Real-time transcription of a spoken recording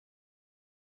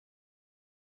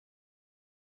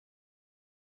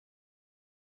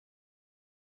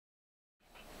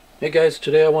Hey guys,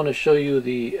 today I want to show you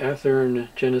the Athearn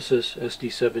Genesis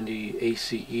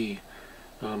SD70ACe.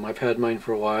 I've had mine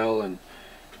for a while and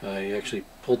I actually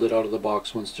pulled it out of the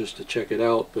box once just to check it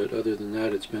out, but other than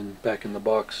that it's been back in the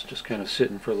box just kind of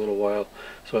sitting for a little while,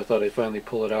 so I thought I'd finally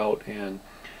pull it out and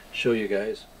show you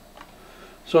guys.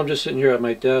 So I'm just sitting here at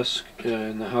my desk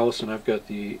in the house and I've got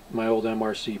my old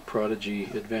MRC Prodigy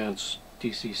Advanced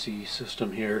DCC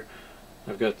system here.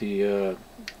 I've got the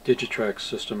Digitrax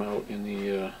system out in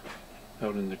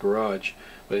the garage,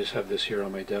 but I just have this here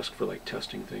on my desk for like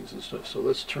testing things and stuff. So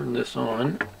let's turn this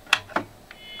on.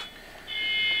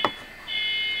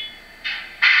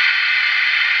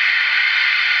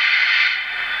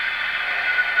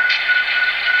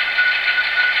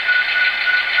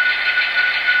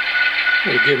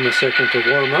 I'll give them a second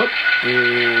to warm up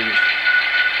and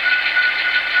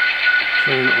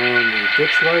turn on the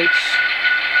ditch lights.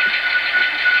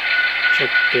 Check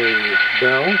the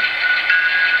bell.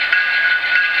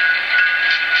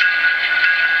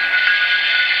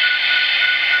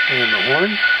 And the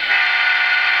horn.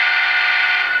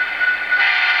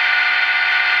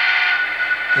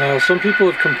 Now, some people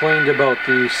have complained about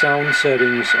the sound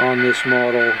settings on this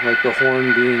model, like the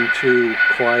horn being too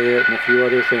quiet and a few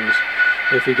other things.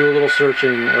 If you do a little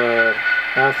searching,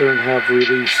 Athearn have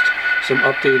released some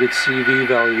updated CV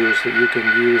values that you can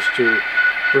use to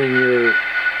bring your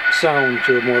sound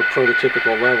to a more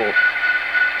prototypical level,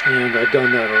 and I've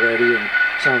done that already and it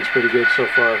sounds pretty good so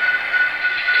far.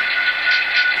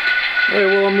 Alright,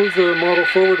 well, I'll move the model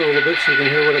forward a little bit so you can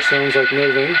hear what it sounds like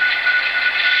moving.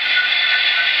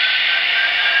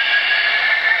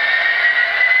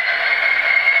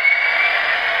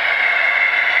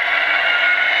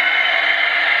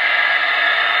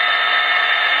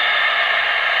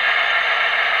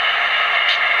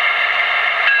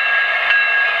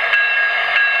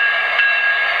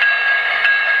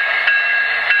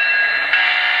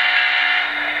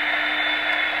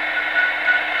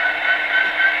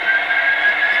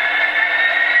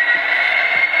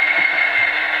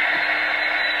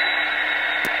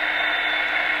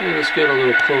 Let's get a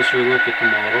little closer look at the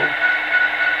model.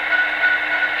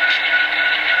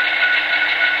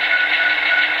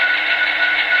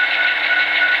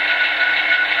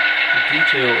 The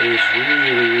detail is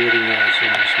really nice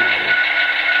in this model.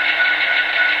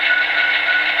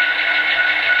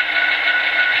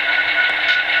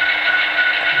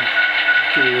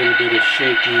 Do a little bit of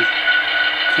shaky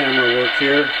camera work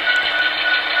here.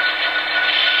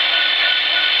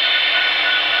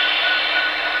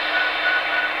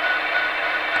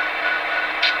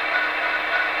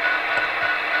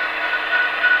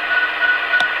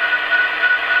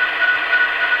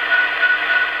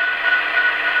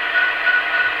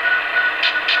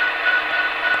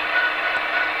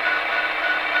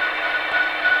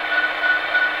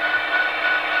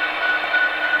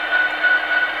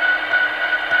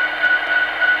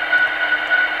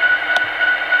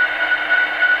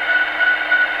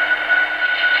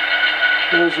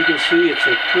 Well, as you can see, it's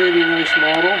a pretty nice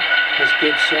model, has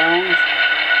good sound,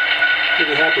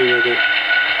 pretty happy with it.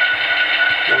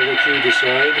 I'll let you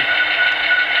decide.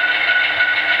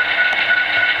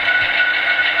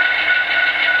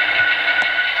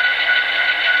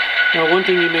 Now, one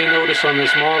thing you may notice on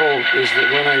this model is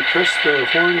that when I press the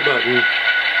horn button,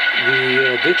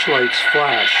 the ditch lights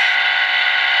flash.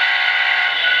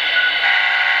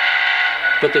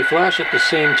 But they flash at the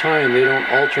same time, they don't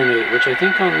alternate, which I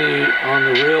think on the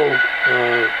real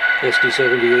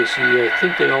SD70ACe, I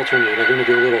think they alternate. I'm going to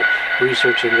do a little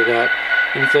research into that.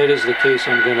 And if that is the case,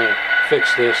 I'm going to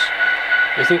fix this.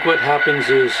 I think what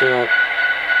happens is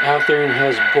Athearn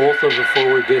has both of the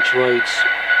forward ditch lights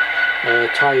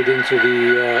tied into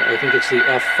the, I think it's the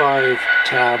F5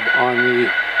 tab on the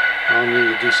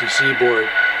DCC board.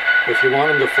 If you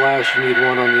want them to flash, you need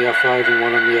one on the F5 and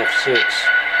one on the F6.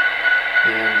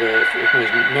 And if my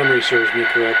memory serves me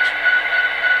correct,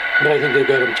 but I think they've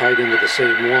got them tied into the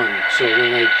same one. So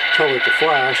when I tell it to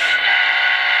flash,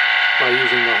 by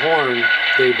using the horn,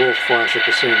 they both flash at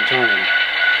the same time.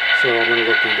 So I'm going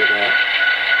to look into that.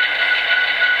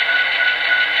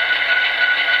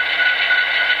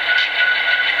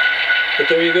 But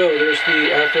there you go, there's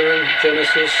the Athearn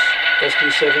Genesis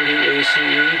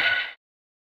SD70ACe.